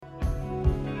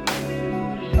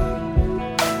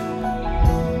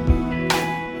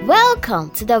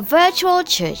Welcome to the virtual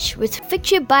church with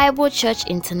Victory Bible Church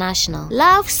International,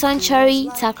 Love Sanctuary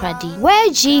Takrady, where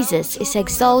Jesus is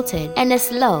exalted and His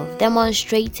love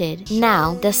demonstrated.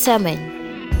 Now, the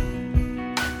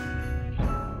sermon.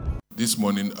 This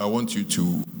morning, I want you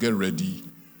to get ready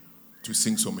to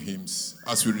sing some hymns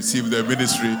as we receive the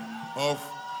ministry of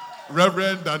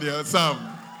Reverend Daniel Sam.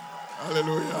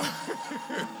 Hallelujah.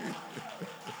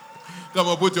 Come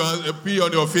on, put your hands, be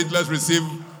on your feet. Let's receive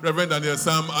Reverend Daniel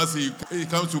Sam as he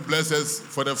comes to bless us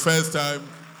for the first time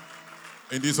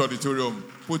in this auditorium.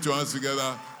 Put your hands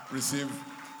together. Receive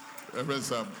Reverend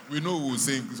Sam. We know who will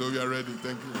sing, so we are ready.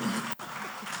 Thank you.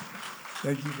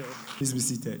 Thank you, Lord. Please be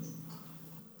seated.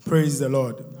 Praise the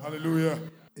Lord. Hallelujah.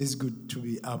 It's good to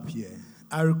be up here.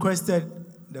 I requested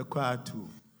the choir to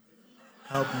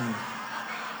help me.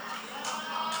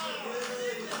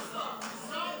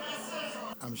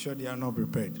 I'm sure they are not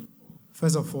prepared.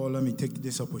 First of all, let me take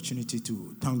this opportunity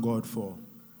to thank God for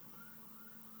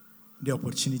the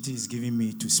opportunity He's giving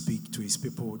me to speak to His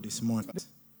people this morning.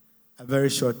 A very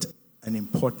short and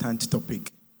important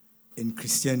topic in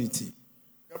Christianity.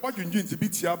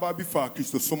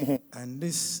 And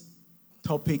this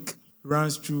topic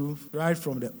runs through right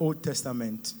from the Old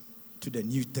Testament to the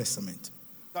New Testament.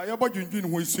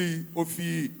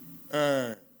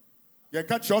 It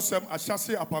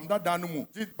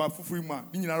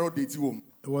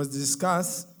was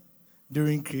discussed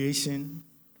during creation.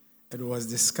 It was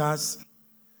discussed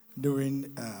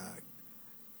during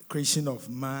creation of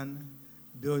man,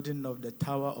 building of the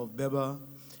Tower of Babel.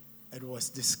 It was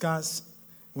discussed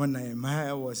when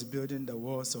Nehemiah was building the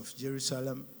walls of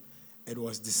Jerusalem. It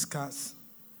was discussed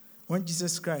when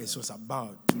Jesus Christ was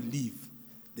about to leave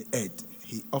the earth.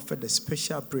 He offered a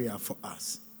special prayer for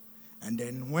us. And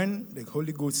then when the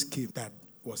Holy Ghost came, that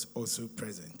was also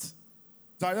present.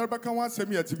 And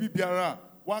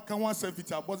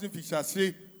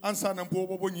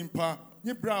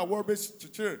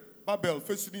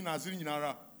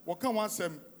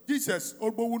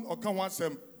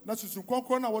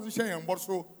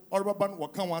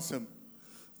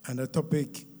the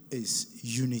topic is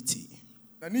unity.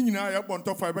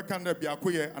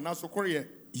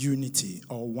 Unity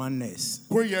or oneness.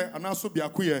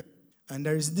 And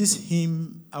there is this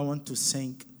hymn I want to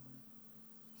sing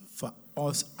for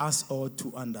us all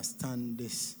to understand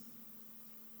this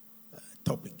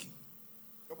topic.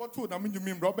 And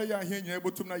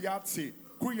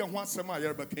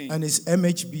it's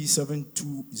MHB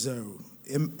 720.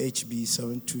 MHB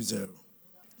 720.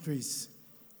 Please.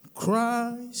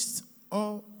 Christ,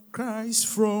 oh Christ,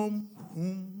 from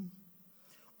whom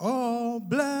all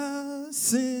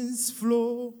blessings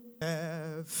flow,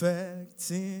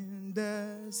 perfecting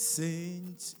the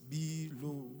saints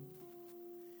below.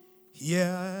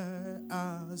 Hear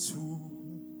us who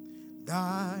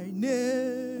thy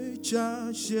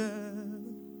nature share,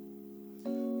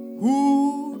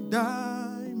 who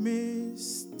thy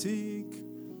mystic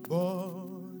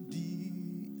body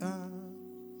are.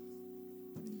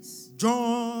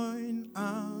 Join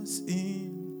us in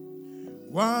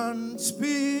one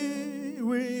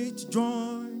spirit,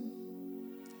 join.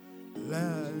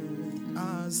 Let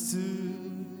us to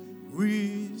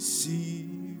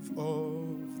receive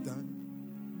of them,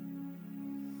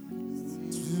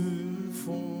 to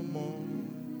form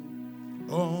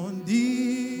on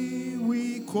thee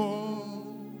we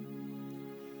call,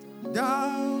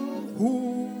 thou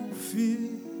who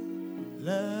fillest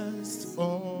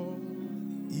all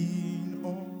in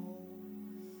all.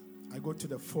 I go to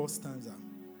the fourth stanza.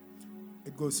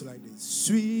 It goes like this.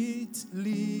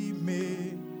 Sweetly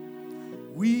may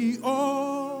we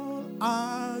all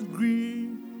agree,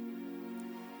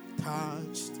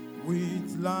 touched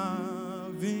with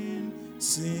loving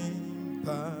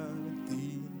sympathy,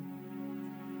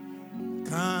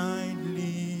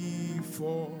 kindly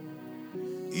for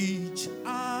each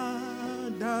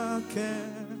other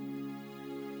care,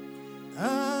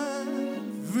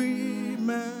 every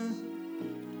man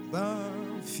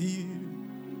but few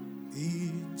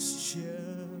each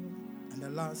share. And the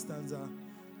last stanza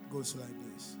goes like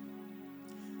this.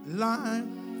 Life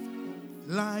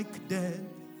like death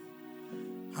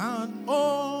had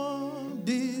all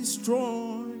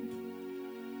destroyed,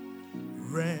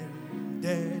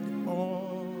 rendered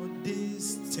all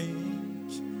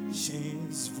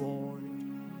distinctions void,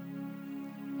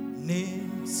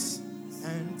 names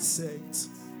and sects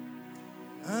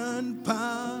and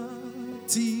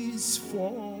parties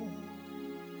fall.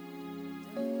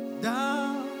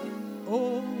 Thou,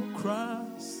 O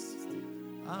Christ,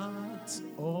 art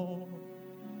all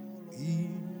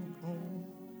in all.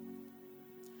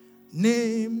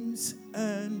 Names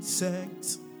and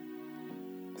sects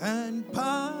and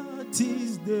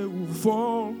parties they will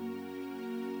fall.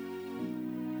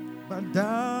 But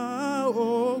thou,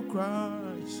 O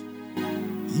Christ,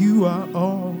 you are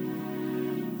all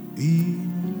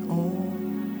in all.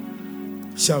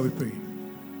 Shall we pray?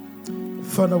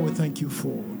 Father, we thank you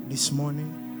for this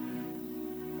morning.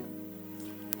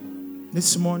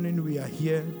 This morning we are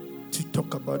here to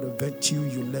talk about the virtue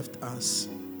you left us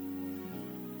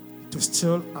to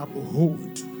still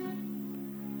uphold,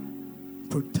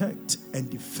 protect, and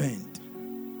defend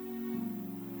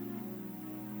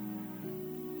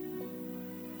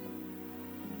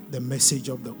the message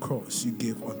of the cross you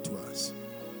gave unto us.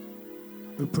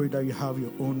 We pray that you have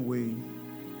your own way.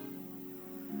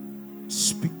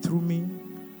 Speak through me,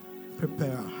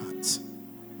 prepare our hearts,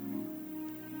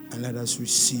 and let us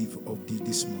receive of thee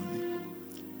this morning.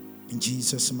 In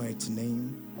Jesus' mighty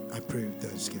name, I pray with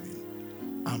thanksgiving.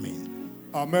 Amen.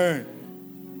 Amen.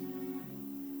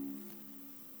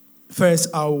 First,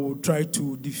 I will try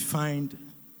to define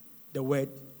the word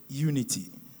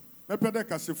unity. And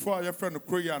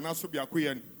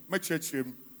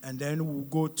then we'll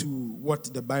go to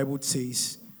what the Bible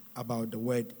says about the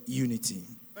word unity.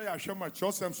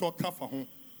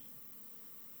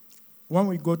 When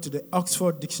we go to the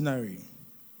Oxford Dictionary,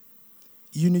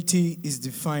 unity is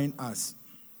defined as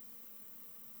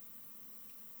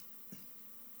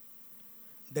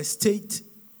the state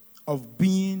of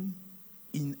being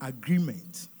in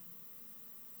agreement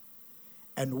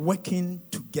and working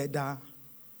together,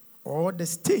 or the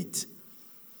state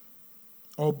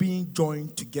of being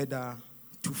joined together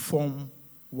to form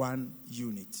one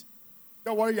unit.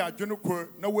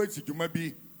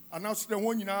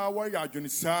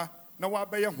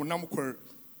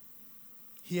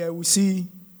 Here we see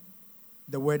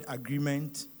the word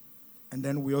agreement, and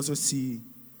then we also see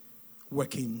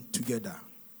working together.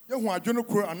 And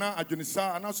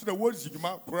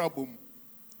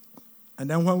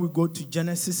then when we go to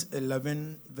Genesis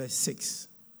 11, verse 6.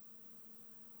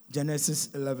 Genesis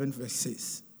 11, verse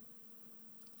 6.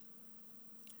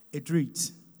 It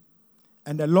reads,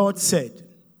 "And the Lord said,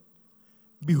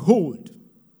 Behold,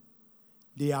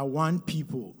 they are one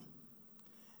people,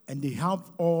 and they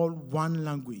have all one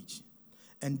language.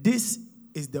 And this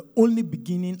is the only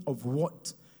beginning of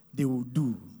what they will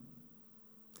do.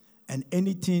 And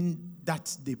anything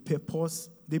that they propose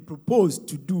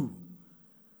to do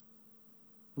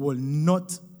will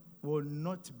not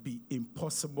be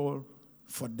impossible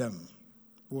for them.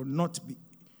 Will not be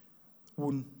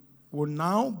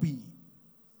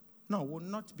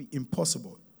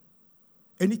impossible.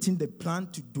 Anything they plan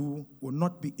to do will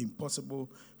not be impossible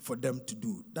for them to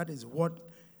do." That is what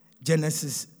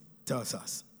Genesis tells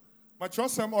us.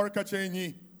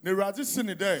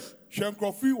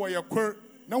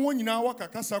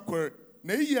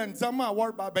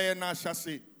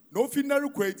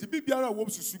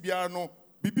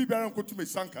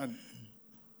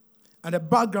 And the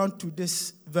background to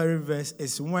this very verse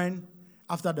is when,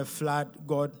 after the flood,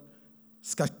 God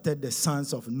scattered the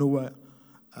sons of Noah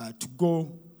to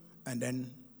go and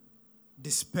then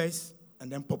disperse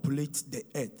and then populate the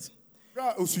earth.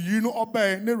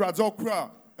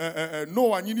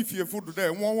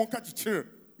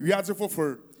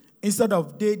 Instead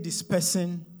of they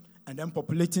dispersing and then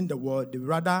populating the world, they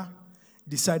rather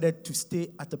decided to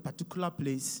stay at a particular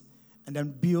place and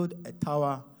then build a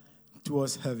tower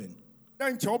towards heaven.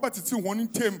 And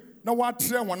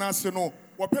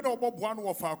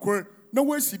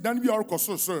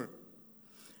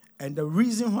the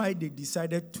reason why they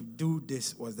decided to do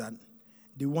this was that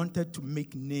they wanted to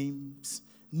make name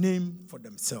for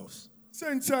themselves.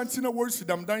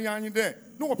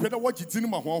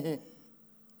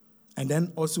 And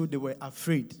then also they were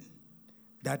afraid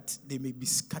that they may be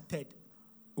scattered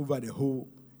over the whole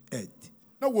earth.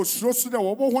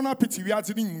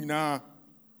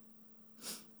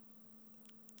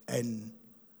 And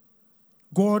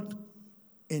God,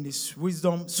 in His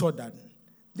wisdom, saw that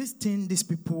this thing these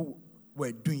people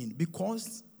were doing,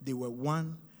 because they were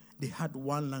one, they had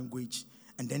one language,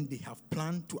 and then they have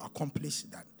planned to accomplish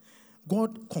that.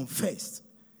 God confessed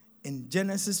in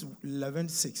Genesis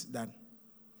 11:6 that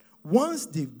once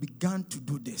they began to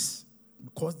do this,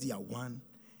 because they are one,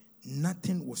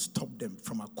 nothing will stop them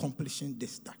from accomplishing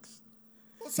this task.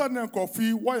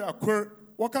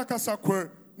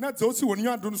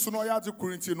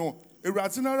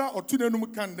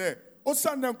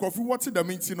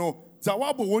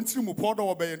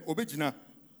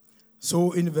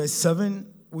 So in verse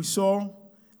 7, we saw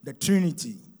the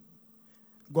Trinity,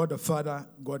 God the Father,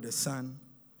 God the Son,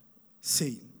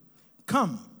 saying,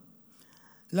 "Come,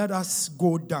 let us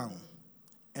go down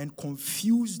and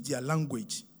confuse their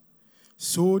language,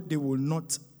 so they will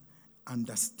not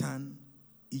understand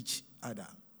each other.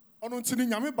 Onuntini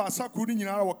nyame basa kuru ni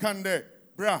nyina wakan de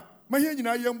bra mahia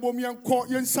nyina yembom yenko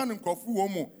yensan nkrofo wo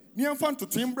mu ni yemfa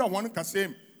ntotoim bra won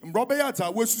kasem mbro be ya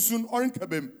ta wasusun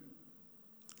orenkabem.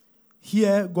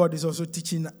 Here God is also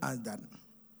teaching us that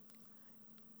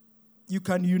you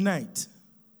can unite,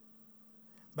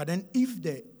 but then if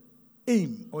the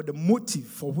aim or the motive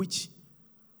for which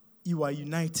you are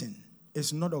uniting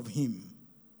is not of him,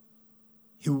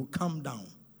 he will come down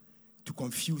to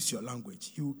confuse your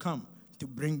language. He will come to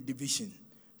bring division,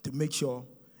 to make sure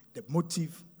the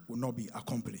motive will not be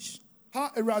accomplished.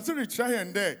 Ha eraziri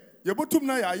chahende yebotum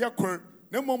na ya yakor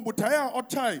na mombutaya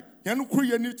otai yanu kru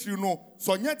yeni tiri no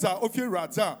so nyeta ofie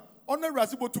raza ona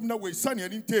razi botum na we sane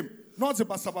ani ntem no ze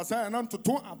basabasa na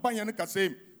ntoto abanya ne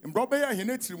kasem mbrobe ya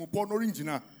hene tiri mu po no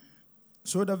ringina.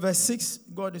 So the verse 6,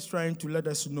 God is trying to let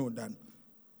us know that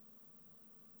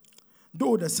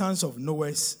though the sons of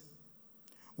Noah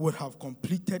would have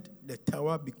completed the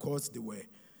tower because they were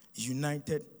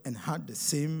united and had the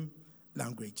same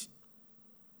language,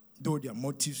 though their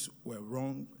motives were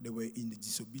wrong, they were in the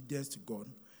disobedience to God,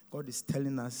 God is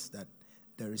telling us that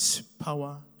there is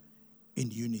power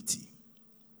in unity.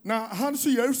 Na hansu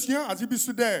yerusia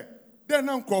azibisu de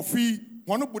na nkofi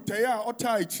wono butaya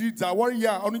ota ichi za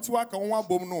warrior onti waka won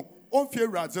abom no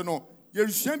onfie raze no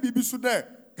yerusia bibisu de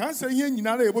kan se hie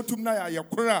nyinara ebotum na ya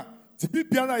yekora ti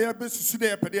bibiara ya besusu de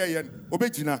yepede yen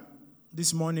obegina.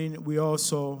 This morning we all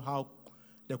saw how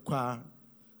the choir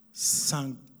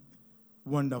sang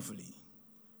wonderfully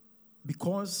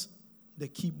because the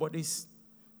keyboardists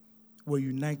were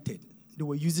united. They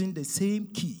were using the same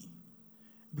key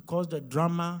because the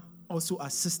drummer also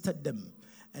assisted them.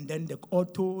 And then the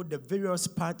alto, the various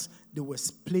parts, they were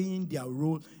playing their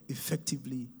role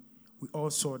effectively. We all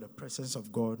saw the presence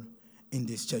of God in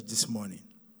this church this morning.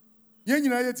 Yen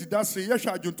nyina ye tidase ye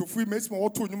hwa adwontofu mesima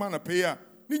woto nyuma na pe ya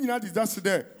ni nyina didase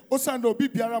de osanda obi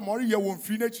biara ma ori ye won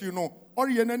firi na chi no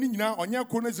ori ye na ni nyina onye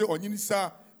ko na ze onyini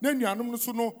sa na nuanom no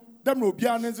so no dem na obi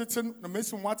an nzete na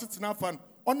mesima watete na afan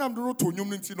onam do to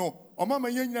nyum nti no omama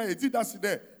yen nyina ye didase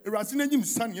de erase na nyim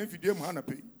san ye fidie mu ha na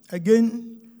pe.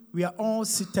 Again, we are all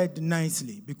seated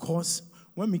nicely because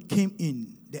when we came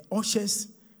in, the ushers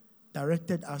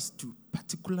directed us to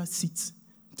particular seats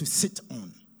to sit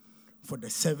on for the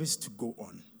service to go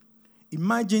on.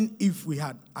 Imagine if we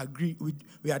had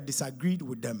disagreed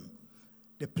with them,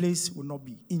 the place would not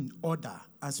be in order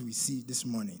as we see this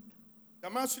morning.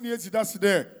 Damasu ni didase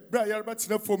de bra yarba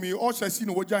tena fomi ushers si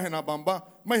no woja hena bamba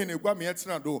ma hena egwa me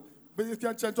yetena do be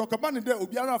tianchen to kaba ne de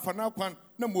obiara afana kwan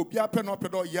na mo obia pe no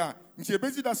pedo ya nche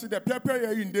bezi dase de prepare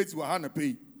ya in dates wa ha na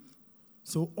pay.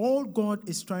 So all God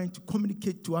is trying to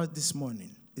communicate to us this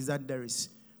morning is that there is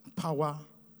power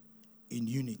in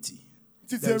unity.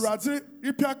 There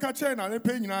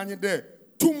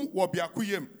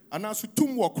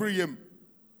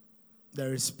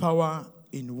is power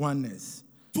in oneness.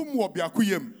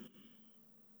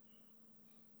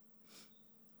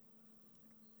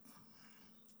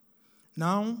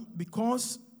 Now,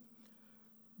 because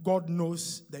God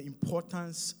knows the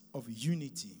importance of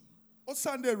unity in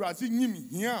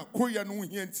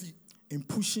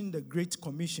pushing the Great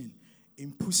Commission,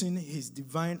 in pushing his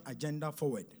divine agenda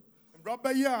forward,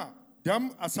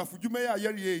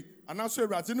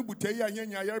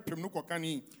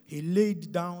 he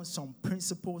laid down some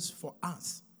principles for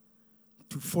us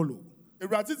to follow so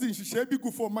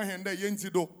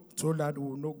that we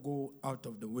will not go out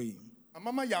of the way.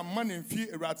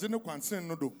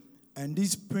 And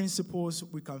these principles,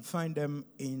 we can find them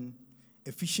in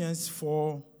Ephesians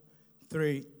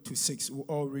 4:3-6. We'll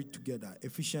all read together.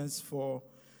 Ephesians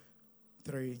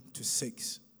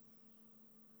 4:3-6.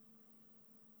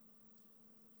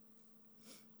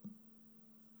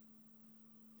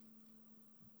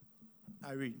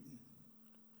 I read.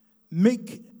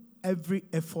 Make every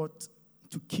effort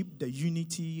to keep the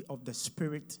unity of the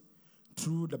Spirit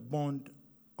through the bond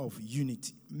of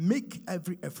unity. Make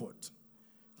every effort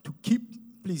to keep,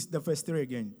 please, the verse 3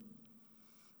 again.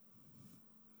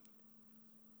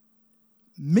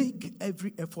 Make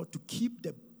every effort to keep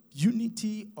the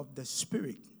unity of the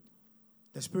Spirit.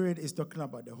 The Spirit is talking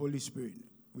about the Holy Spirit.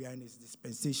 We are in His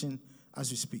dispensation as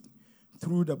we speak.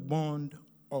 Through the bond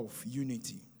of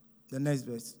unity. The next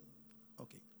verse.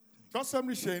 Okay. For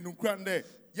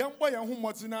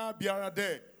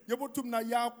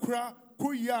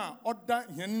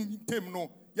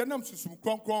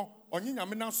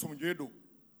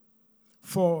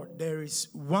there is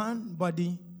one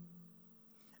body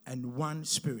and one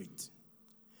Spirit,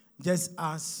 just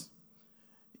as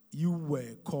you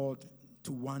were called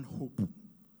to one hope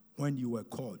when you were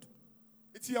called.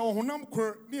 It's your honam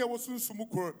kor, near was soon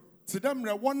sumukor, to them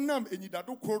one nam and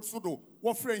yidado kor sodo,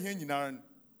 what friend hen.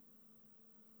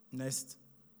 Next.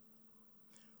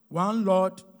 One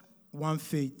Lord, one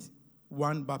faith,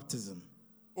 one baptism.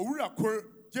 Owura kor,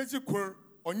 Jesu kor,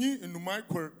 onyi inumai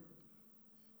kor.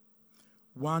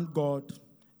 One God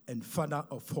and Father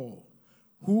of all,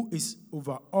 who is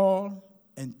over all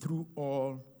and through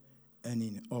all and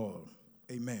in all.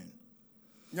 Amen.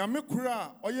 Nyame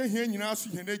kura oye hia nyina so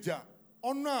heneja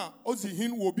ono a ozi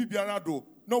hin wo bibiara do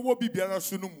no wo bibiara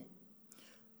so no mu.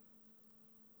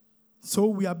 So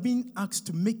we are being asked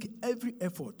to make every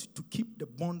effort to keep the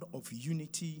bond of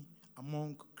unity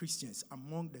among Christians,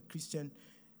 among the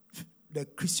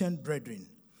Christian brethren.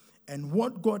 And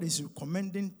what God is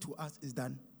recommending to us is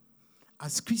that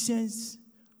as Christians,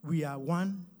 we are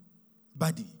one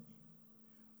body.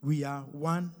 We are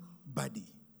one body.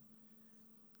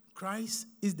 Christ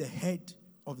is the head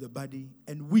of the body,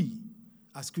 and we,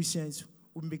 as Christians,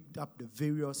 we make up the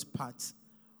various parts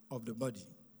of the body.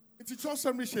 It's just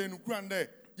some shame grande.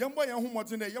 Yamba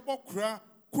Yahumotine, Yabokra,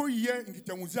 Koye,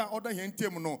 Nkitamuza, other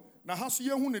hentemono. Na hasu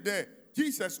Yahune there,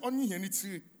 Jesus only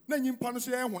henitri, Nanim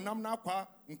Panusea, Honamna Kwa,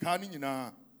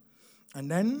 Nkanina. And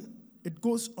then it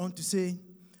goes on to say,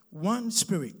 one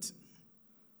spirit.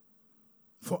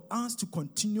 For us to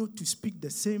continue to speak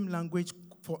the same language,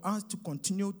 for us to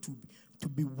continue to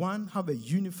be one, have a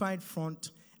unified front,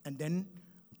 and then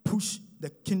push the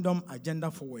kingdom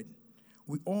agenda forward,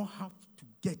 we all have to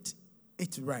get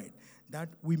it right, that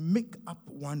we make up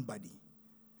one body.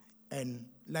 And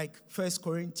like 1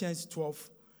 Corinthians 12,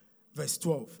 verse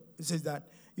 12, it says that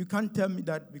you can't tell me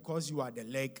that because you are the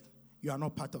leg, you are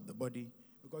not part of the body.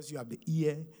 Because you have the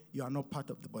ear, you are not part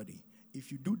of the body.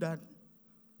 If you do that,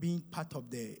 being part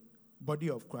of the body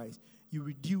of Christ, you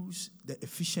reduce the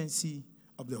efficiency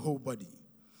of the whole body.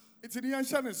 It's the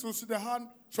ancient so the hand,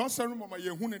 Shossan Mama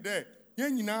Yehune there,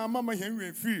 Yanina, Mama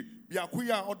Henry Free,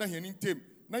 Biakuya, or the Henin Tim,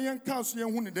 Nayan Kaus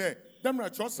Yehune there,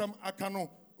 Demra Chossam Akano,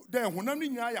 there, Hunani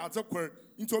Yazakwer,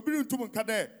 into a billion tumun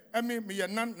kade, Emi,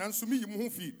 Mianan, Nansumi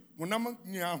Mufi, Munama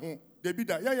Niahu,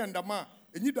 Debida, Yayandama,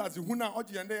 and you does the Huna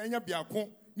Odi and Anya Biakon,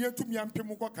 near to Mian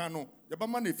Pimukano,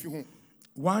 Yabaman if you.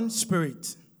 One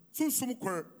spirit.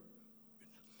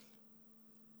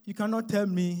 You cannot tell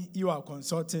me you are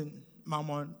consulting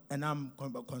Mammon and I'm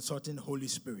consulting Holy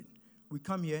Spirit. We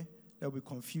come here, there will be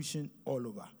confusion all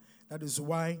over. That is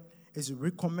why it's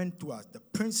recommended to us, the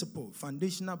principle,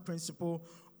 foundational principle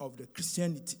of the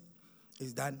Christianity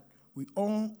is that we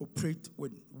all operate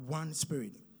with one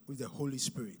spirit, with the Holy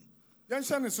Spirit.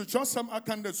 Yanshan is just some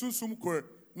akanda susum kur,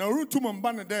 na rutum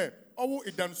mbana there, owo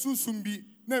idan susum bi,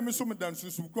 na emisum dan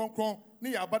susum kron,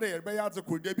 ni abada yerbe yaza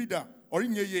kur debida, or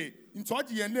in ye, into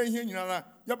aji yende hinara,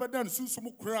 yabadan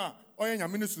susum kura, or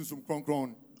yamini susum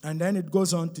kron. And then it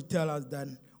goes on to tell us that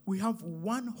we have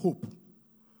one hope.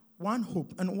 One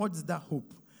hope. And what's that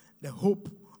hope? The hope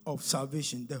of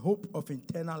salvation, the hope of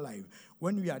eternal life.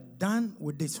 When we are done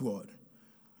with this world,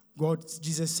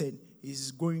 Jesus said,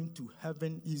 He's going to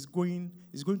heaven, He's going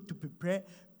to prepare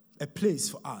a place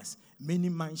for us. Many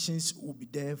mansions will be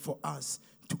there for us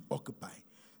to occupy.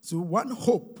 So one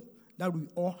hope that we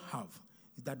all have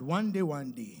is that one day,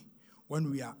 when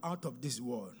we are out of this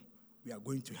world, we are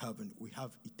going to heaven. We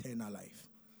have eternal life.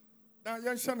 Now,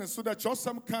 Yanshan is so that just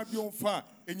some can't be on fire,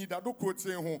 and you don't quote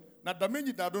saying home. Now, the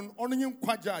many that don't only in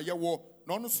Kwaja, Yawo,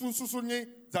 non Susuni,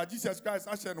 that Jesus Christ,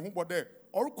 Asher, and who there,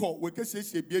 or call, we can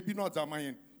say, baby, not a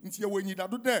man. Until when you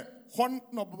do there, Hon,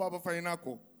 no Baba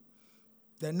Fainako.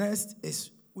 The next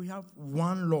is we have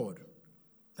one Lord.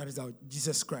 That is our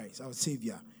Jesus Christ, our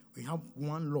Savior. We have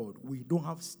one Lord. We don't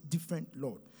have different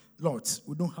lords.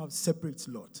 We don't have separate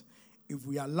lords. If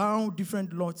we allow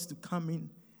different lords to come in,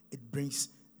 it brings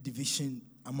division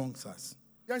amongst us.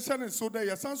 Yanshan is so there,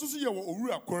 Yasansu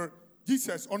Yawo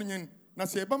Jesus onion,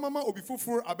 Naseba Mama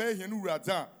Obifufor Abe Henu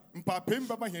Raza, Mpapem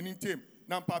Baba Henin Tim,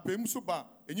 Nampapem Suba,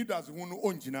 and you does one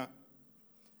onjina.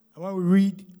 And when we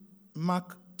read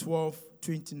Mark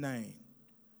 12:29,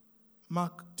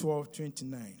 Mark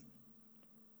 12:29,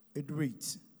 it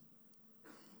reads,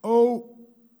 "Oh,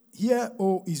 hear,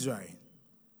 O Israel,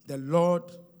 the Lord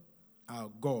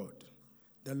our God,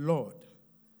 the Lord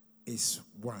is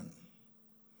one."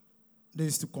 This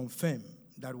is to confirm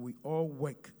that we all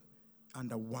work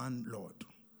under one Lord.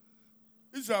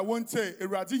 Israel won't say,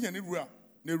 Eradi Yanibra,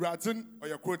 Neradin or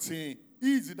your quoting,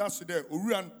 easy that's there,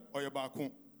 Urian or your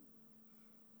bakun.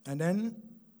 And then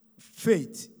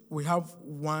faith, we have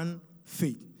one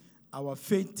faith. Our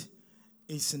faith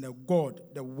is in the God,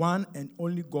 the one and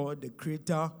only God, the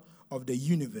creator of the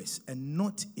universe, and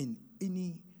not in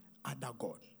any other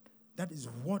God. That is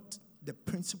what the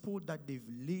principle that they've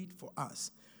laid for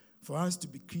us to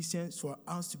be Christians, for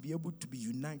us to be able to be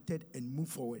united and move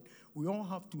forward. We all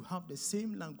have to have the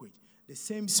same language, the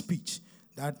same speech,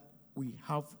 that we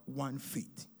have one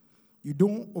faith. You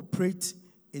don't operate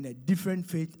in a different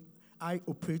faith. I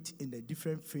operate in a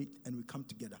different faith, and we come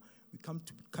together. We come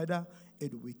together,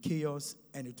 it will be chaos,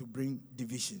 and it will bring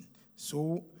division.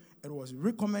 So it was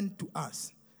recommended to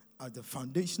us as the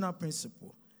foundational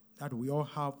principle that we all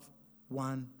have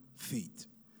one faith.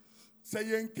 Say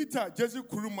kita Jezi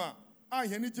Kuruma,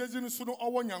 Yeni Jezi Suno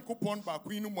Awa Yankopon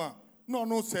Bakuinuma,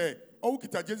 no say, O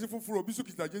kita Jezi Fufro, Bisu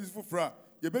kita Jezi Fufra,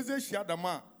 Yebeze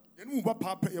Shiadama, Yenuba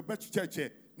Papa, Yabet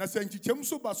Cheche, Nasanchi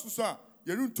Chemso Basusa,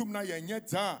 Yeruntumna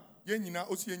Yanyeta, Yenina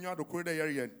Oceania do Corda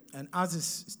Yarian. And as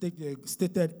is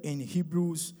stated in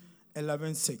Hebrews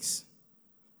 11:6, it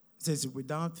says,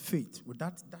 without faith,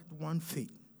 without that one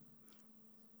faith,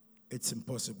 it's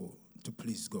impossible to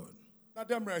please God.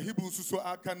 Nadamra Hebrews so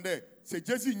akande se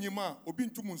Jezi nyima obi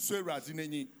ntumu nso erazi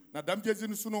nanyi na dam Jezi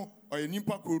no so no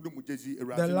oyenipa kodo mu Jezi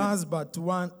erazi. The last but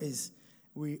one is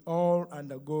we all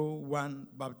undergo one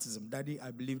baptism. Daddy,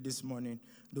 I believe this morning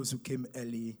those who came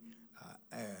early,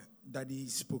 Daddy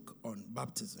spoke on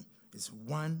baptism. It's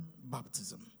one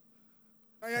baptism.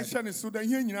 And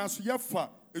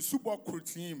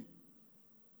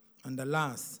the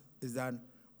last is that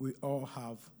we all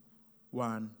have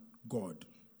one God.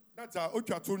 1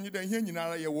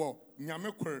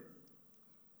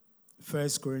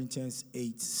 Corinthians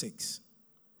 8:6.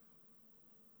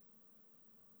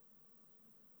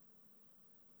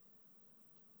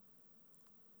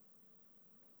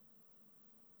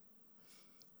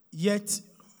 Yet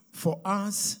for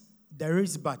us there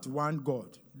is but one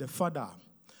God, the Father,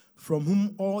 from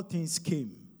whom all things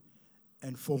came,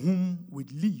 and for whom we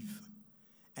live.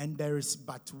 And there is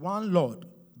but one Lord,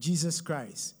 Jesus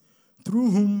Christ,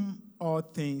 through whom all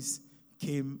things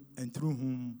came and through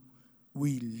whom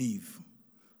we live.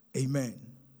 Amen.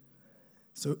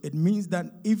 So it means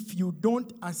that if you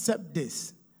don't accept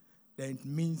this, then it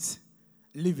means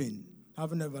living,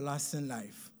 having everlasting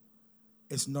life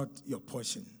is not your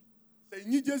portion. So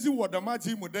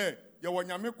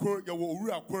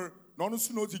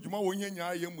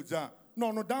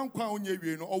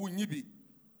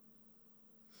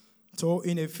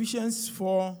in Ephesians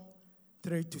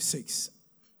 4:3-6,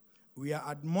 we are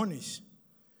admonished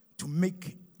to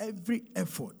make every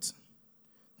effort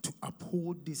to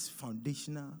uphold this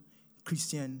foundational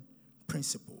Christian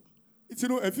principle. It's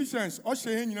Ephesians,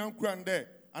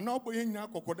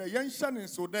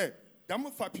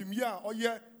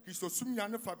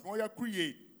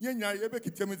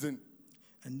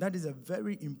 and that is a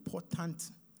very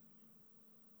important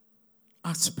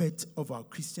aspect of our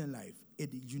Christian life.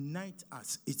 It unites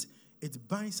us. It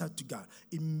binds us together.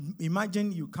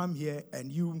 Imagine you come here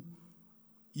and you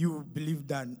believe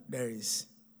that there is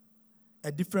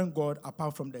a different God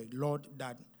apart from the Lord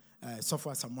that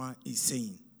Sofwa Samoa is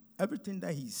saying. Everything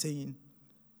that he's saying,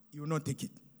 you will not take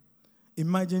it.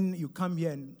 Imagine you come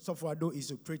here and Sofwa Do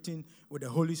is operating with the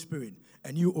Holy Spirit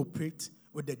and you operate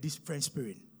with the different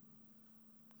spirit.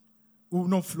 We will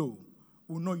not flow.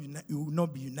 We will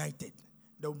not be united.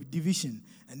 There will be division.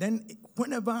 And then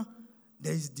whenever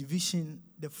there is division,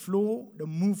 the flow, the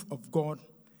move of God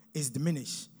is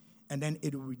diminished. And then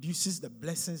it reduces the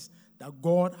blessings that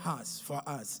God has for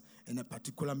us in a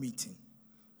particular meeting.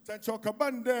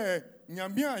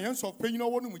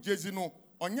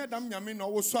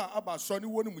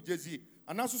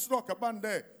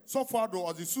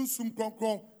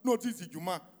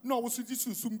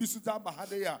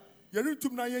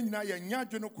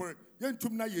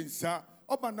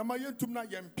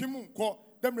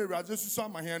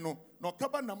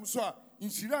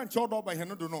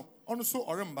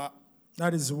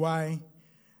 That is why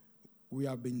we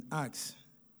have been asked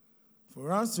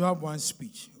for us to have one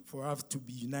speech, for us to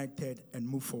be united and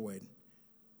move forward.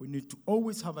 We need to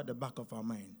always have at the back of our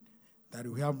mind that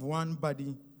we have one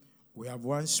body, we have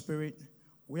one spirit,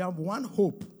 we have one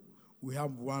hope, we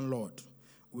have one Lord,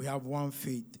 we have one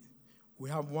faith, we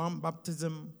have one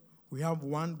baptism, we have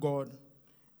one God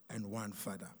and one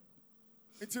Father.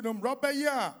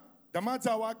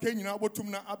 Damata wa kenyina botum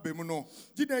na abemu no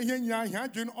gide hia nyina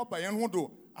hiadwen obayen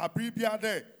hodo abribia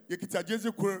de yekita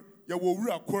Jezi kor ye wo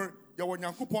wura kor ye wo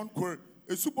Nyankopon kor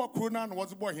esubo kor na no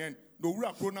wozebo hen no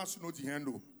wura kor na so no di hen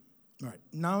do. Right.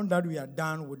 Now that we are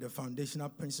done with the foundational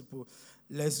principle,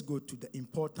 let's go to the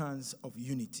importance of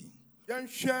unity. Yen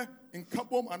hwe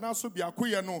nkabom anaso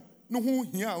biakoye no ho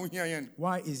hia ohia yen.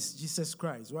 Why is Jesus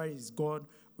Christ, why is God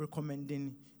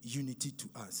recommending unity to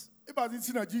us?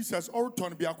 Jesus,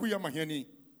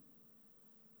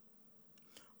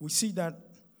 we see that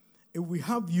If we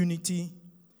have unity,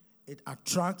 it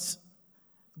attracts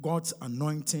God's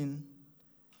anointing.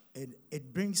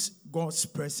 It brings God's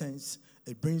presence.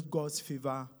 It brings God's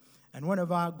favor. And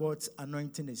whenever God's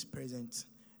anointing is present,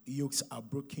 yokes are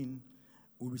broken.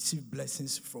 We receive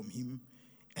blessings from Him.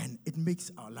 And it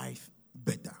makes our life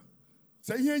better.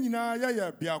 Say here nyina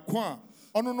ya biakwa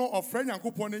ono no ofre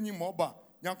nyankopon enyim oba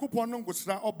nyankopon no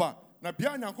ngosra oba na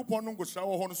bia nyankopon no ngosra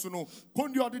wo ho no so no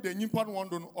kondi ode de nyimpa no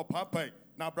wondo no opapai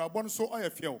na abrabo no so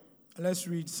oyefiew. Let's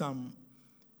read Psalm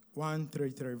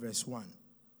 133 verse 1.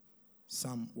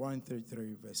 Psalm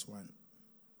 133 verse 1.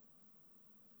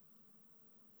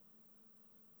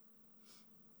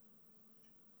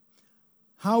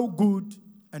 How good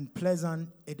and pleasant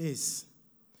it is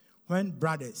when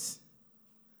brothers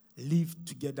live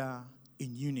together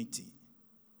in unity.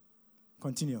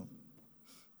 Continue.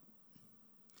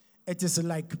 It is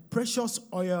like precious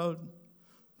oil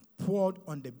poured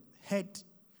on the head,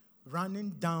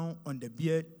 running down on the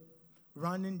beard,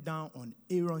 running down on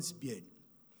Aaron's beard,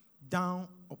 down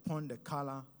upon the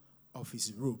collar of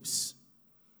his robes.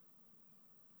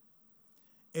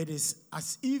 It is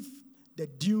as if the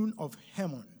dew of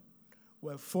Hermon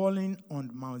were falling on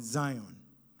Mount Zion,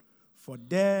 for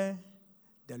there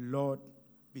the Lord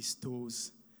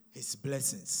bestows His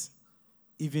blessings,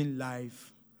 even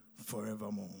life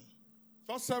forevermore.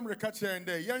 So some recapture and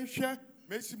the yanshare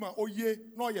mesima oye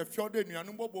no ye fiode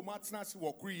nuanum bobo matena se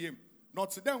wo kriyem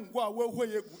not them go awe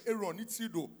hoye Aaron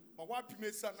itido ma wapi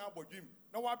mesa na abodwim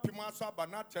na wapi maso aba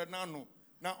na tenano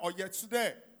na oye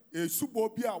today subo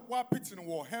bi a wapitin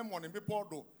wo Hermon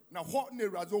mepodo na ho na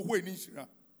razo ho ni shira.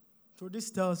 So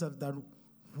this tells us that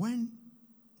when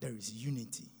there is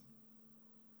unity,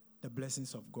 the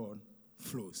blessings of God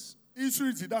flows. The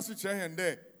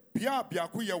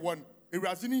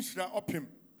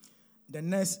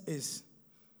next is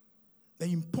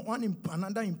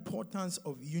another importance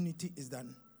of unity is that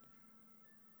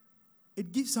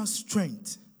it gives us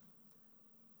strength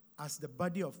as the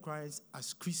body of Christ,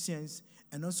 as Christians,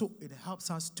 and also it helps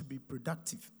us to be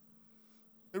productive.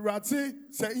 And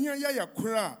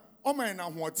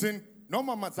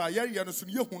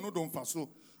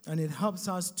it helps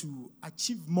us to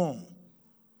achieve more.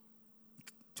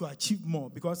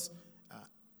 Because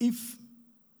if,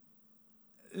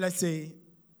 let's say,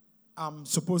 I'm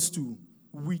supposed to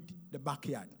weed the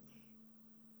backyard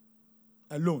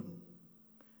alone,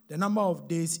 the number of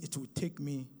days it will take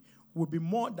me will be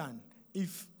more than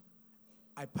if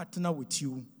I partner with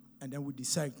you and then we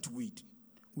decide to weed. It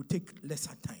will take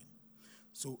lesser time.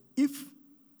 So if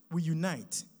we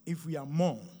unite, if we are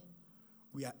more,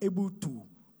 we are able to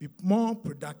be more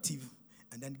productive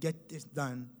and then get this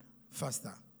done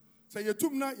faster. Say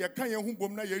yetumna yakanya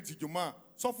humbom na yeti juma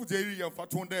sofu zeri ya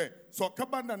fatonde so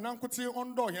kabanda nankote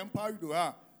ondo hempa wido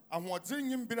ha ahoden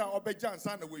nyimbira obeja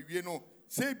ansa na wewie no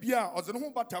se bia ozene ho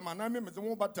bata ma na memeze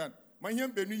ho bata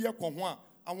mahiem benu ye kwo ho a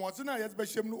ahoden a yezbe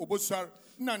hyem no obosar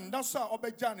na ndaso a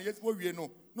obeja na yezbe wie no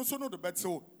so no do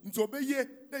betew nti obeye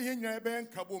de ye nyira ebe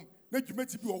nkabom na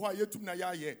dwumati bi wo ho a yetumna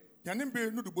ya ye yane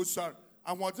mbe no do bosar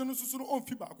ahoden no susu no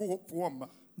onfi ba ko fo mma.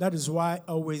 That is why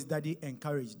always Daddy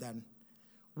encouraged that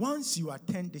once you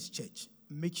attend this church,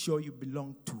 make sure you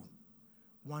belong to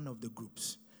one of the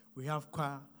groups. We have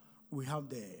choir, we have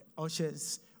the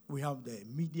ushers, we have the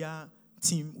media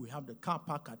team, we have the car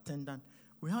park attendant.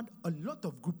 We had a lot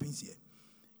of groupings here.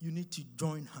 You need to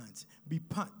join hands, be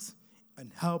part,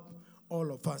 and help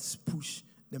all of us push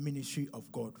the ministry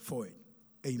of God forward.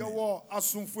 Amen.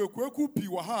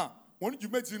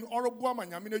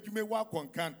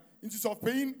 Into so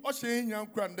pain or saying young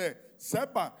grande,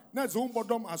 Seba, Nazum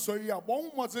Bodom Asoria,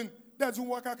 Bomazin, that's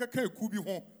Waka Kubi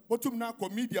home,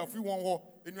 Botum media free one hole,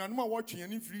 and Yanuma watching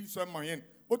any free some mayan,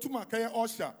 Botuma Kaya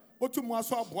Osha, Botuma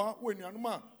Swabwa, when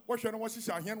Yanuma, watching what is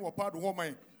a hand or part of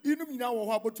woman. Even now,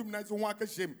 Botum Nights Waka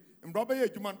shame, and Robert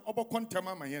Yajuman, Oba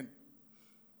Contama Mayan.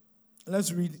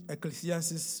 Let's read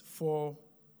Ecclesiastes 4,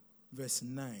 verse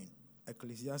 9.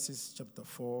 Ecclesiastes chapter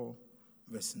 4,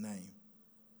 verse 9.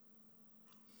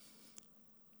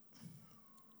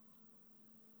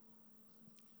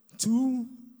 Two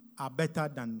are better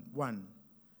than one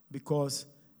because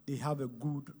they have a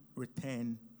good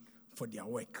return for their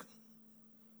work.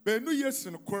 Let's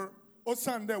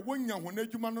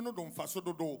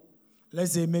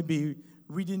say maybe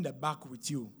reading the back with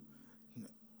you.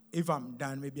 If I'm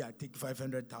done, maybe I take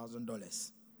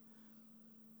 $500,000.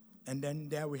 And then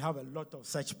there we have a lot of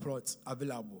such plots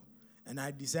available. And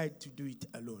I decide to do it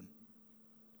alone.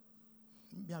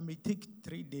 Maybe I may take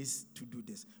 3 days to do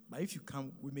this. But if you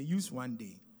come, we may use 1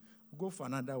 day. We'll go for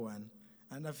another one,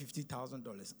 another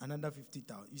 $50,000, another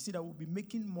 $50,000. You see that we'll be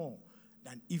making more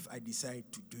than if I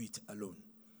decide to do it alone.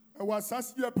 I was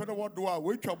asking you a penny what do I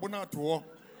wait your bonnet to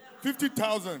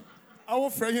 50,000. Our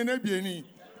friend in Ebiani.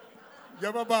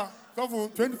 Yababa,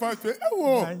 25 to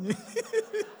oh, me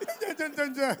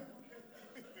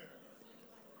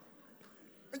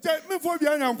for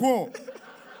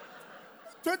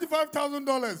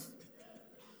 $25,000.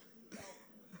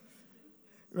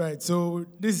 Right, so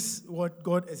this is what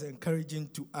God is encouraging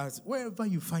to us. Wherever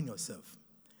you find yourself,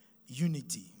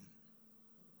 unity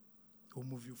will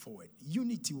move you forward.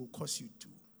 Unity will cause you to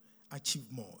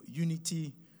achieve more.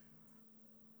 Unity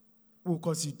will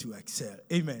cause you to excel.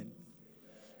 Amen.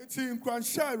 It's in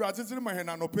Kwansha, Razin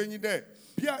Mahana, no penny there.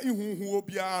 Pia Ihu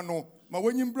Biano, my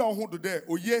winning brown hold there,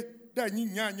 or ye, that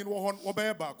yin yan, you know,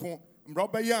 obey back home,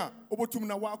 Robaya,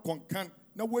 Obotumna Wakon can,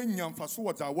 no way yam for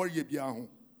swords are warrior biaho.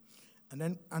 And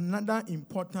then another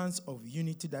importance of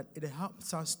unity that it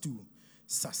helps us to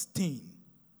sustain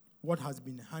what has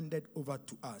been handed over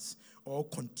to us or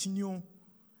continue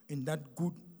in that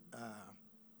good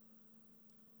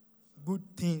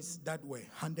things that were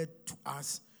handed to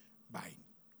us by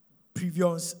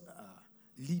previous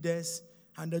leaders,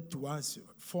 handed to us,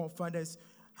 forefathers,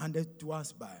 handed to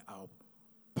us by our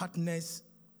partners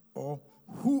or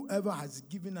whoever has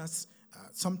given us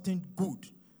something good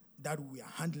that we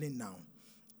are handling now.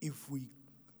 If we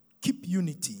keep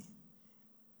unity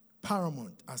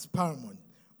paramount,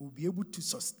 we'll be able to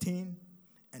sustain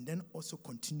and then also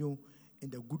continue in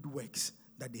the good works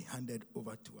that they handed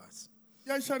over to us.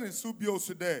 Yanshan is Subio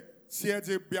Sude,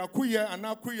 Siete Biakuya and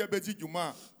Akuya Beti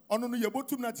Juma, Ono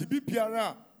Yabotumna Tibi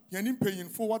Piara, Yanin paying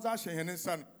for what's Ashen and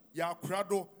son, Ya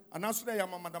Crado, and Asuda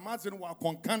Yamadamazin wa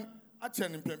Konkan,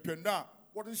 Achen in Pempenda,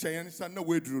 what is Shayan son, no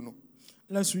way, Druno.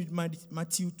 Let's read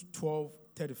Matthew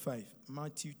 12:35.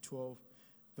 Matthew 12,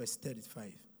 verse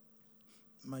 35.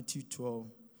 Matthew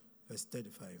 12, verse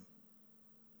 35.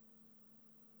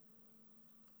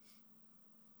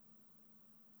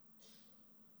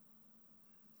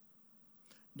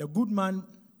 The good man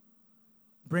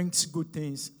brings good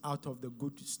things out of the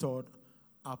good stored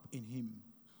up in him.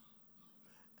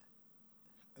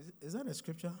 Is that a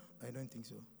scripture? I don't think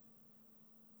so.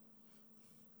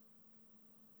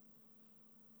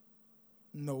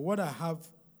 No, what I have,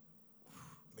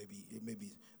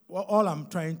 maybe. Well, all I'm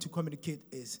trying to communicate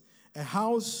is a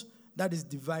house that is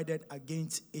divided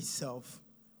against itself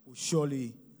will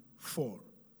surely fall.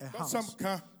 A house.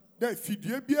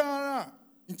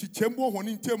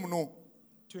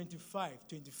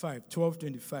 25, 12,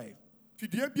 25.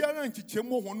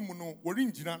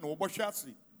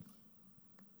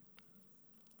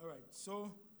 All right,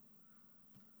 so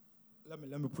let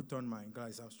me put on my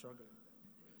glasses. I'm struggling.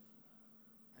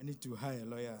 I need to hire a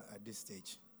lawyer at this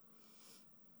stage.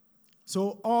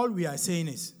 So all we are saying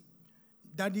is,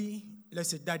 Daddy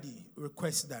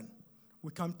requests that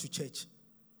we come to church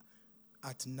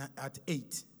at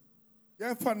 8.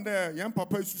 But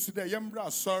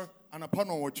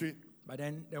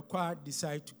then the choir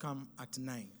decide to come at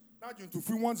 9.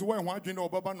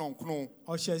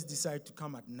 Ushers decide to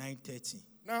come at 9:30.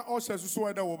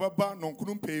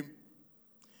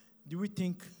 Do we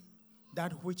think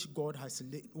that which God has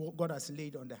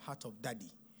laid on the heart of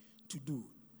Daddy to do,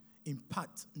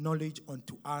 impart knowledge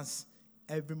unto us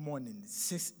every morning,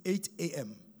 8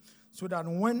 a.m., so that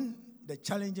when the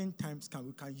challenging times come,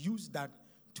 we can use that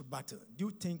to battle? Do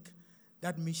you think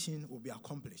that mission will be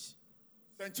accomplished?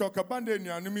 If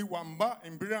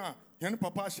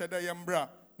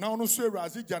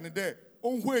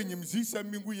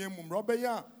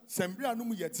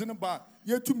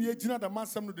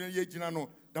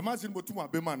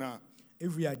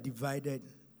we are divided,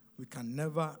 we can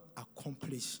never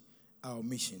accomplish our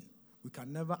mission. We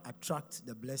can never attract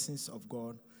the blessings of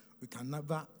God. We can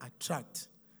never attract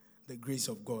the grace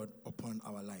of God upon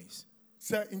our lives.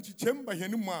 For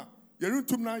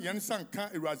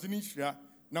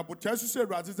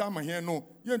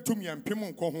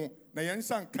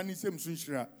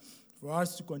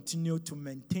us to continue to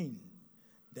maintain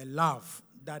the love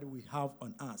that we have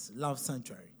on us, Love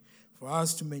Sanctuary, for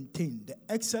us to maintain the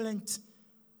excellent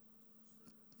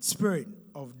spirit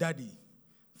of Daddy,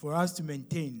 for us to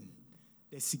maintain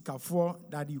the Sikafo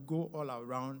that you go all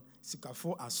around,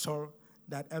 Sikafo Asor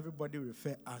that everybody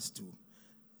refer us to,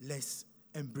 let's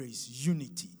embrace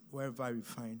unity wherever we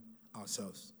find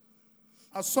ourselves.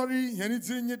 Asori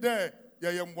heniti there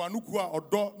yayamwanukua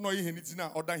odo no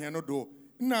henitina oda henodo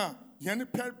na hene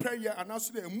per ya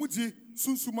anaso de muti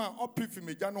sunsuma opifi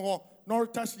meja no ho no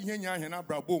retash henya hena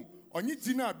brabom onye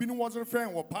dina bi no was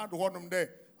friend wo pad hodom there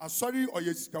asori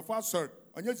oyesikafo asor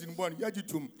onye jinbon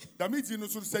yajitum damiti no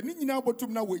so se ni nyina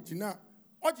botum na wagina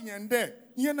ogyende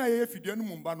ihe na ye fidie no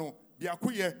mumba no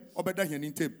biakoye obeda hene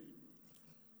ntem.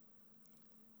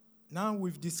 Now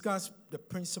we've discussed the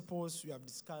principles, we have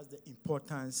discussed the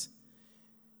importance.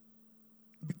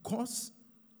 Because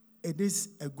it is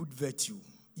a good virtue,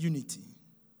 unity,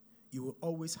 you will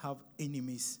always have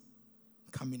enemies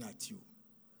coming at you.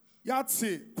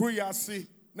 Yatse kuyase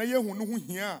na yehu no hu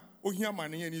hia ohia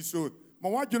mane ani so ma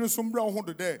wadwene so mbra wo ho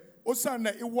do de osan na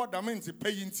e wodament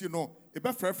payi nti no e be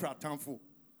frefra atamfo.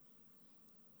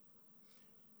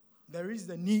 There is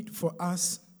the need for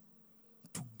us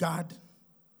to guard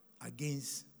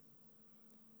against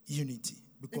unity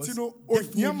because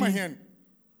definitely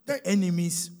the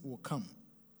enemies will come.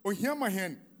 Ohia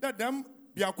mahen that them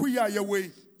biakuya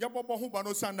yewe yabobo ho ba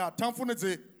no san na atamfo no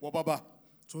de wo baba.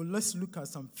 So let's look at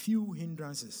some few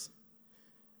hindrances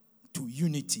to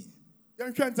unity.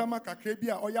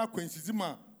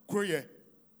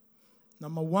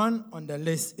 Number one on the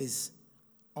list is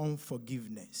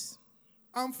unforgiveness.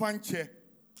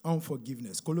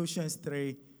 Unforgiveness. Colossians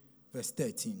 3, verse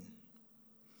 13.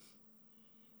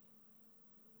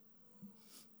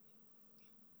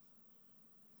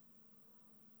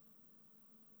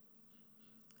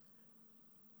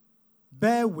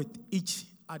 Bear with each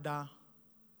other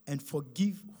and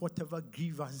forgive whatever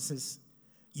grievances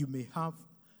you may have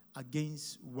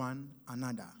against one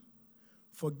another.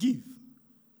 Forgive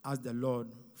as the Lord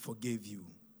forgave you.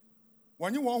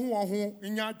 As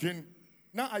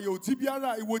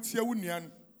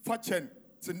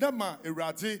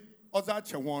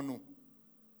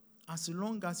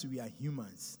long as we are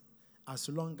humans, as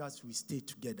long as we stay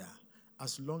together,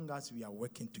 as long as we are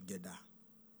working together,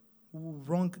 we will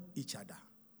wrong each other.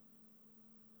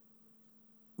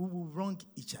 We will wrong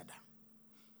each other.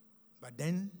 But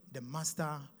then the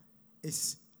master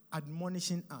is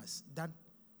admonishing us that,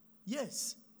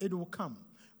 yes, it will come.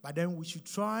 But then we should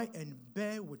try and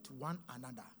bear with one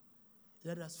another.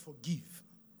 Let us forgive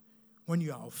when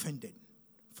you are offended.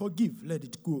 Forgive, let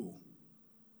it go.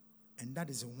 And that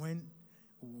is when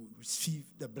we will receive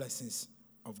the blessings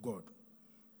of God.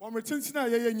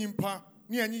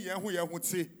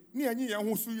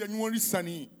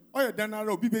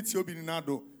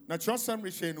 Na chosam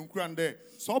reshe no kurande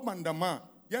so bandama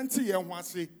yente ye ho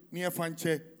ase ne ye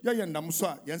fanche ye ndam so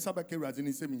a yensa beke urade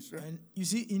ni seminhre. And you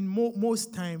see, in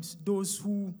most times, those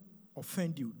who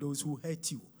offend you, those who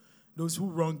hurt you, those who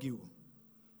wrong you,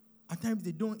 at times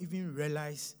they don't even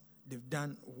realize they've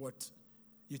done what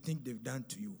you think they've done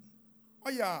to you. Oh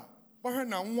yeah, but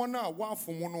na wona wa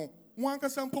afomo no wan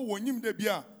kasampo wonyim de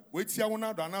bia wetia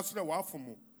wona do anaso de wa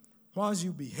afomo. Once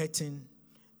you be hurting,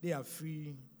 they are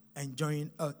free enjoying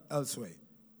elsewhere.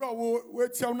 That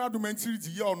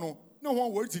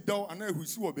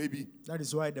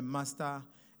is why the master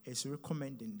is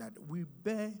recommending that we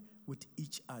bear with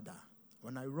each other.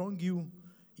 When I wrong you,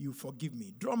 you forgive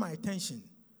me. Draw my attention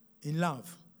in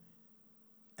love,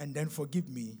 and then forgive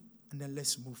me, and then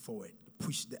let's move forward.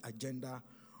 Push the agenda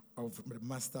of the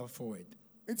master forward.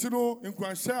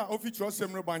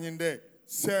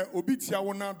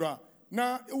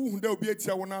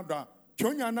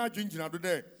 Chonya na dwingyina do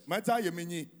de mata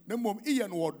yemenyi na mom iye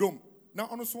no wodom na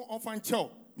ono so onfan chew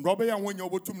mrobe ya wonya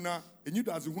obotum na enyi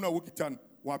do azehuna wokitan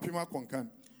wa pema konkan.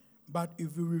 But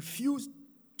if we refuse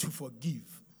to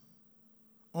forgive,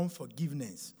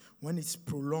 unforgiveness, when it's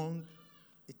prolonged,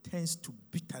 it turns to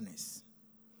bitterness.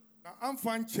 Na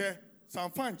amfan che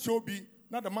sanfan che obi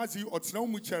na da mazi otena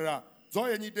mu chera zo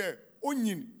yenyi de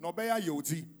onyin na obeya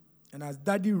yodi. And as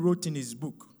Daddy wrote in his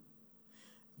book,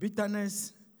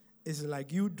 bitterness is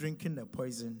like you drinking the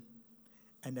poison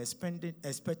and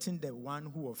expecting the one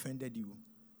who offended you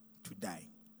to die.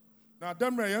 Now,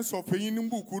 Demre yes of peyin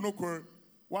book no kor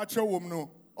wache wom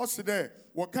no oside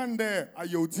wakan de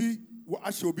ayodi wo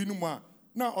ashobi no ma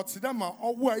na otidama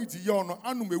owo a idi ye ono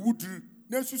anu mewudru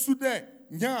na susu de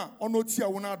nya ono tia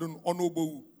wo na do ono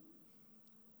obowu.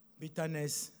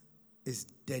 Bitterness is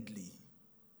deadly.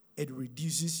 It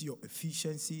reduces your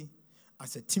efficiency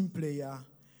as a team player.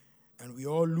 And we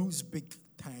all lose big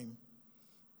time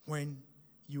when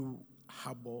you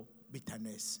harbor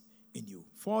bitterness in you.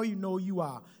 For you know, you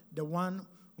are the one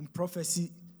whom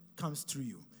prophecy comes through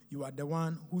you. You are the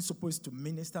one who's supposed to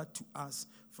minister to us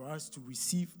for us to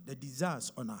receive the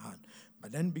desires on our heart.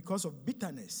 But then because of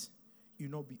bitterness, you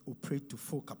not be operate to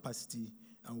full capacity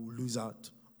and we lose out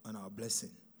on our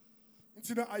blessing.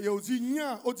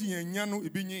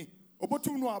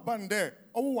 Obotum no abande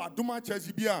owo adoma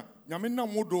chesi bia nyame na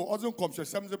modo ozon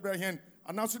komhwesem zebrehen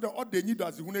anaso de odanyi do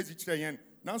azehuna ezikyerehen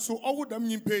nanso owo dam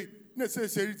nyimpe na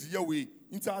seseri di yawe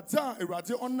nti adza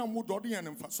ewrade onna modo de yen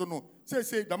mfaso no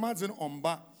sesei damazin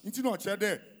omba nti no kire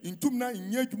de ntum na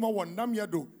nya adwuma wonnam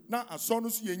yedo na aso no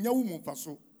so yenya wo mu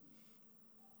mfaso.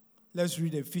 Let's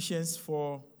read Ephesians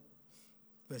 4,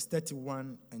 verse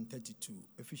 31 and 32.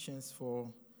 Ephesians 4,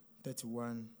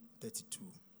 31, 32.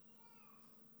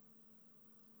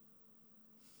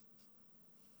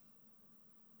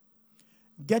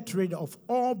 Get rid of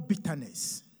all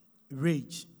bitterness,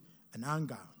 rage, and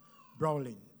anger,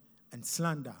 brawling, and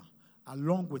slander,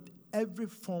 along with every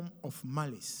form of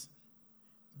malice.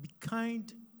 Be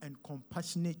kind and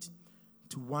compassionate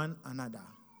to one another,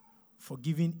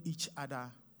 forgiving each other,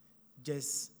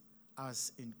 just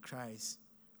as in Christ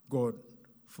God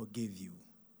forgave you.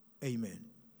 Amen.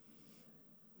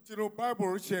 The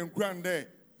Bible says, "Grande,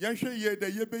 yɛhwɛ yɛ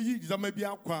de yɛbɛyi zama bi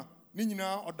akwa, ne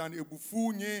nyinaa ɔdan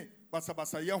ebufu nye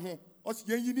basabasa yɛ ho, ɔsi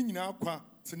yɛyi ne nyinaa akwa,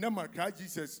 sinema Christ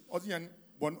Jesus, ɔsi yɛn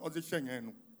bon ɔsi hyɛ yɛn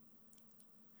no."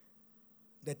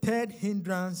 The third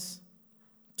hindrance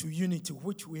to unity,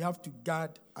 which we have to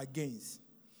guard against,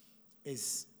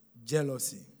 is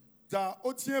jealousy. Da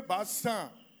otie basa,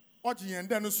 ɔji yɛn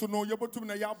den so no yɛbotum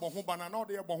na yɛ abɔ ho ban, na ɔde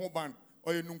yɛ abɔ ho ban,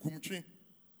 ɔyɛ nunkumtwi.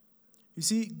 You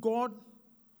see, God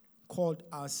called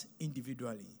us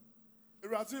individually,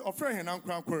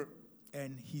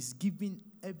 and He's giving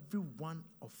every one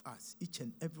of us, each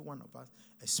and every one of us,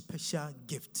 a special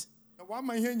gift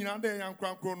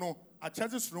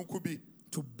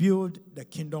to build the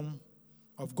kingdom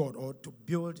of God, or to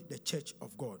build the church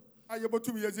of God.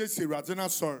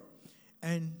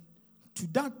 And to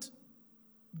that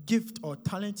gift or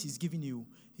talent He's giving you,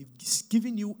 He's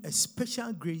giving you a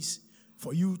special grace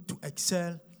for you to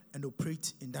excel and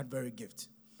operate in that very gift.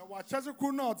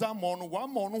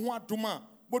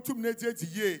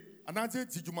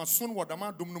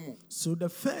 So the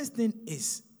first thing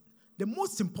is, the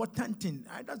most important thing,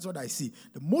 that's what I see,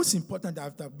 the most important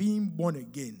after being born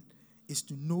again is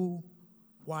to know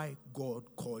why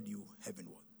God called you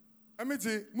heavenward.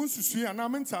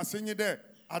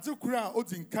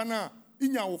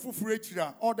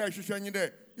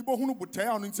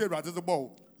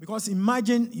 Because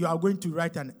imagine you are going to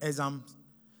write an exam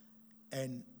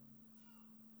and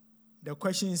the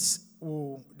questions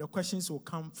will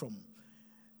come from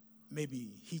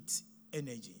maybe heat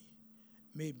energy,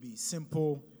 maybe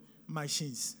simple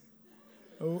machines.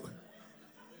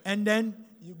 And then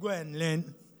you go and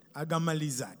learn Agama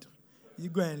lizard. You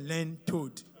go and learn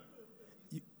toad.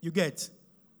 You get?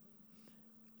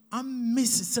 I'm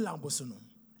Miss Selabosono.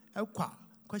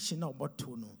 Question about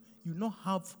tono. You don't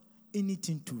have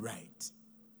anything to write.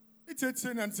 It's a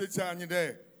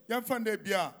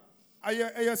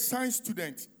science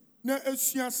student. Na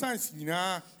science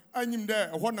I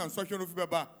there one social of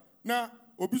baba. Na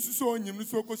obisu nyim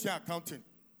so accounting.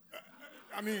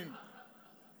 I mean,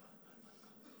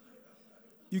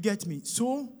 you get me?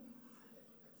 So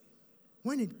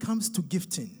when it comes to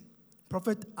gifting,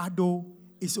 Prophet Ado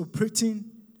is operating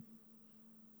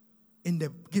in the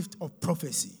gift of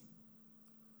prophecy.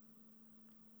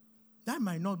 That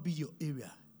might not be your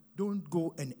area. Don't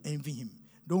go and envy him.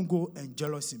 Don't go and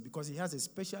jealous him, because he has a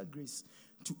special grace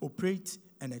to operate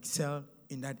and excel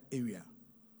in that area.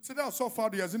 So that so far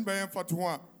the azin bayan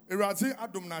fatwa erazi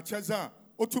adum na cheza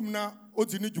otumna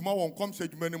odini juma won kom se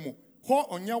juma nemu ho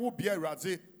onya wo bia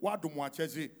erazi wa adum wa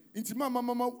cheze intima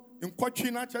mama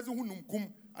nkotwe na cheze hunum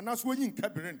kum anaso yin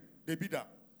kabirin debida.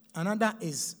 Another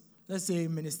is, let's say,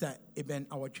 Minister Eben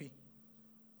Awatri,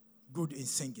 good in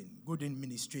singing, good in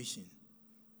ministration.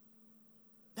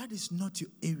 That is not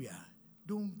your area.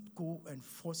 Don't go and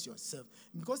force yourself.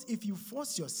 Because if you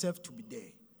force yourself to be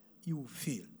there, you will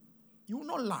fail. You will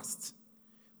not last.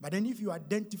 But then if you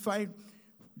identify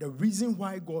the reason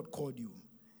why God called you,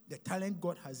 the talent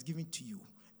God has given to you,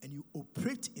 and you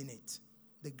operate in it,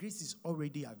 the grace is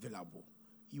already available.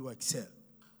 You excel.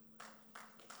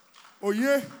 Oh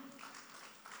yeah.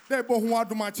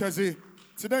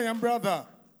 Today, young brother,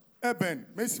 Eben,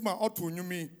 Mesima Otu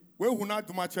Nyumi, we who not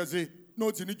do much as a no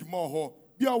to need more ho.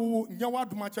 Be a woo, Yawa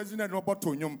do much as in a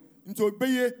robotonium. Into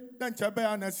Baye, then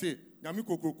Chabaya and say,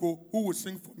 Yamiko Koko, who will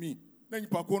sing for me. Then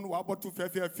Pakon, Wabo to Fair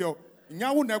Fio,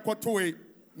 Yawu Nekotoe,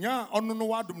 Ya on no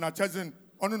wadum nachazin,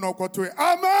 on no kotoe.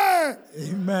 Amen.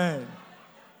 Amen.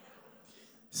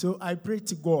 So I pray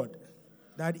to God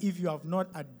that if you have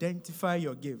not identified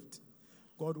your gift,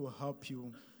 God will help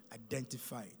you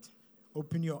identify it.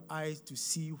 Open your eyes to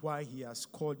see why He has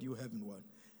called you heavenward.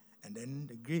 And then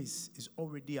the grace is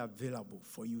already available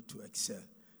for you to excel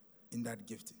in that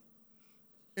gifting.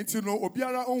 Into no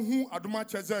obiara onhu aduma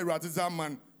cheze radiza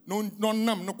man no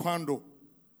nam no kwando.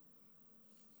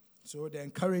 So the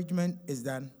encouragement is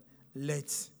that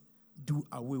let's do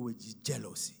away with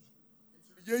jealousy.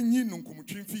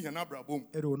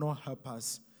 It will not help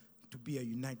us to be a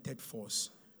united force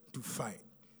to fight.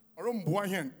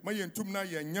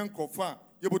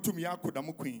 yebotumi yakoda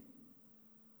mu queen.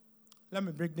 Let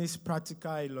me bring these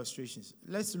practical illustrations.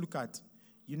 Let's look at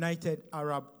United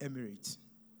Arab Emirates.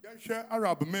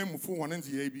 Arab men move one in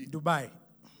the AB. Dubai.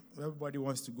 Everybody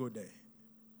wants to go there.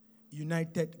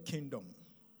 United Kingdom.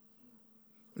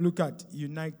 Look at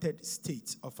United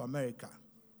States of America.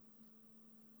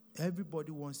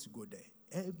 Everybody wants to go there.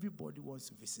 Everybody wants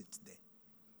to visit there.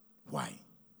 Why?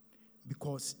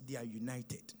 Because they are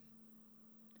united.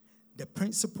 The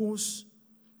principles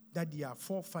that their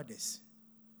forefathers,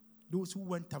 those who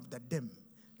went after them,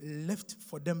 left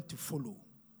for them to follow,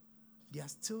 they are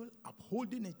still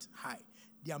upholding it high.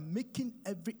 They are making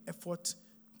every effort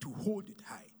to hold it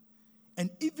high. And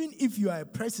even if you are a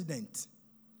president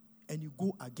and you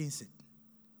go against it,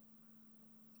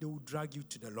 they will drag you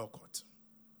to the law court.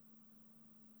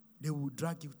 They will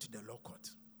drag you to the law court.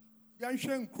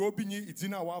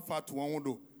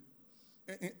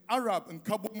 Arab and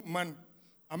Kabum man,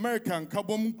 American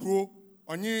Kabum crew,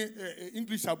 onye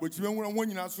English abroad, when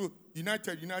you also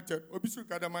United, Obisu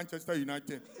Kada Manchester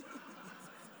United.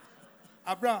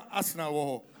 Abra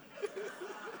Asna.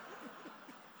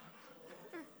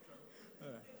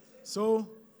 So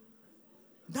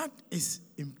that is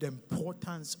the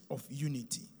importance of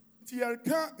unity.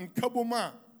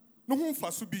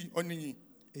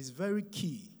 It's very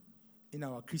key in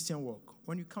our Christian walk.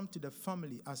 When you come to the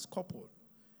family as couple,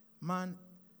 man,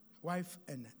 wife,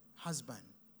 and husband,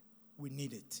 we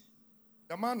need it.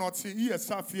 The man not see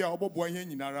Safia or boy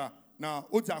in Nara. Now,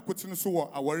 Oja Kutin so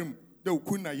awarim, the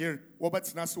Ukuna yer,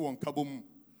 Wobats Nasu on Kabum.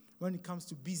 When it comes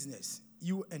to business,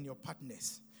 you and your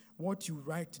partners, what you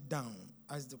write down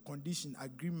as the condition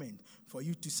agreement for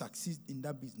you to succeed in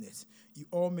that business, you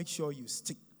all make sure you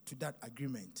stick to that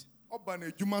agreement.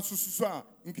 Obane Juma Susua,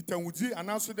 Inkitanguzi, and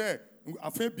also there,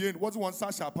 a Fabian was one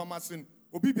Sasha Pamasin,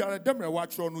 Obibiara Demre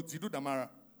watch on Uzidu Damara.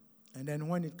 And then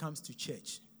when it comes to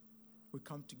church, we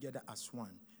come together as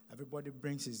one. Everybody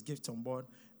brings his gift on board,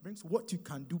 brings what you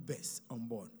can do best on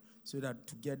board, so that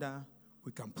together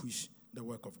we can push the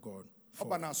work of God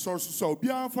forward. Obana source so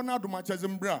Bia Fanado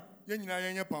Machazimbra,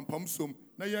 Yenina Pampam Sum,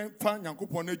 Nayan Fan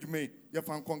Yankupon Edume,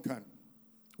 Yafan Konkan.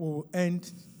 We'll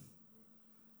end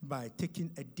by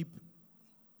taking a deep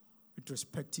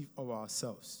retrospective of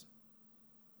ourselves.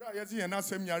 Is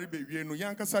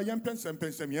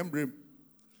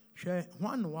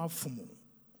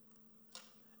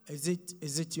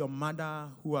it your mother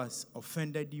who has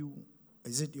offended you?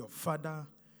 Is it your father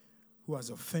who has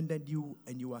offended you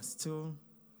and you are still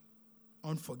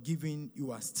unforgiving?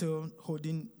 You are still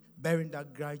bearing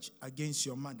that grudge against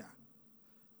your mother?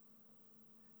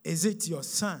 Is it your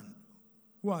son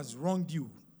who has wronged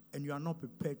you and you are not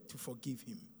prepared to forgive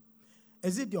him?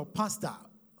 Is it your pastor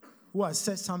who has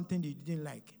said something you didn't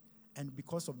like, and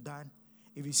because of that,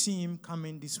 if you see him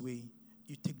coming this way,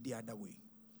 you take the other way?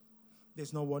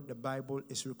 That's not what the Bible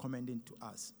is recommending to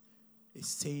us. It's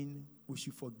saying we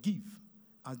should forgive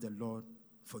as the Lord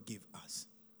forgave us,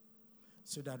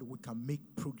 so that we can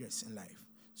make progress in life,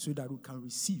 so that we can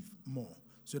receive more,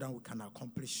 so that we can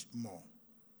accomplish more.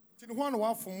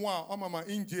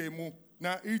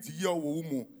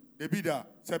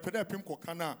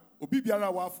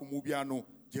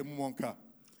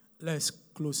 Let's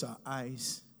close our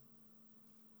eyes.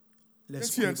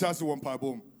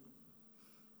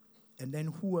 And then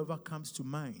whoever comes to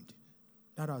mind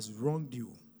that has wronged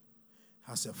you,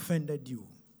 has offended you,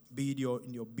 be it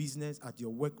in your business, at your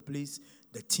workplace,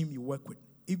 the team you work with,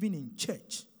 even in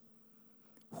church,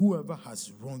 whoever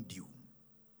has wronged you,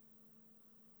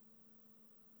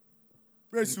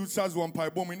 let it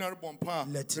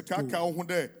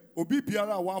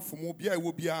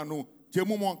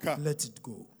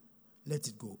go. Let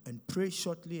it go. And pray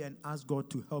shortly and ask God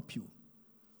to help you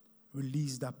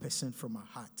release that person from our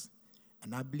heart.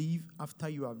 And I believe after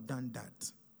you have done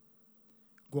that,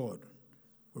 God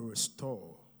will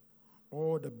restore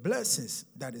all the blessings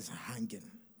that is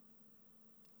hanging.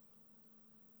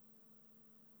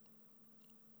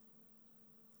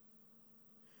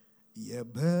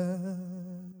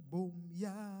 Boom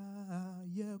ya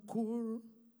kur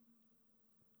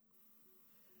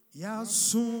ya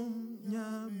sum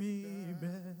ya mi be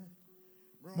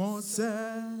mose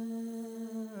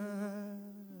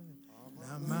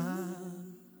nama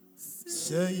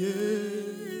seye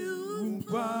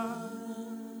umpa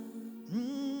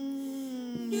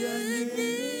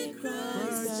ye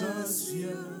Christ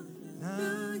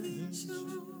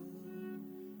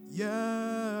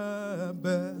ya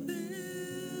be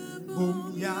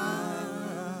boom ya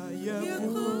ya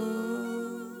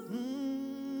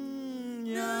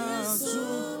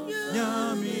sum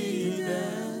ya mi be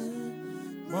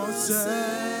mose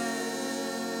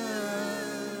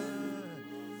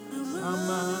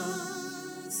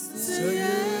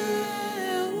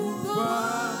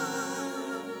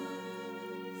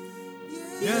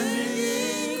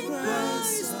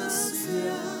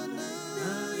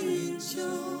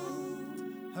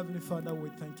Heavenly Father, we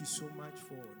thank you so much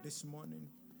for this morning.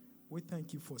 We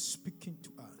thank you for speaking to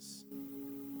us.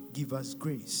 Give us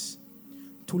grace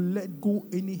to let go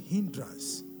any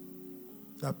hindrance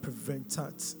that prevents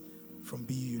us from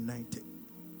being united.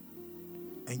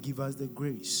 And give us the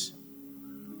grace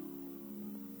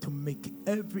to make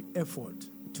every effort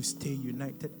to stay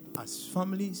united as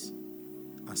families,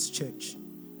 as church,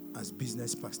 as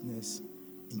business partners.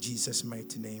 In Jesus'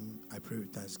 mighty name, I pray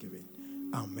with thanksgiving.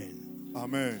 Amen.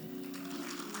 Amen.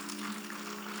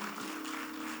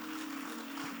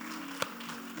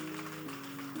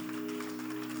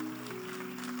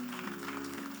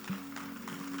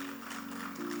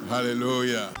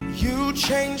 Hallelujah. You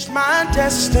changed my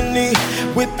destiny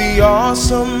with the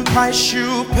awesome price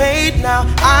you paid. Now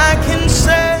I can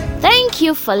say Thank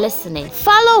you for listening.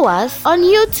 Follow us on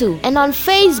YouTube and on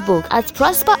Facebook at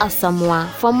Prosper Asamoah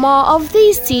for more of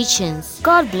these teachings.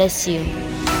 God bless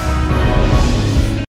you.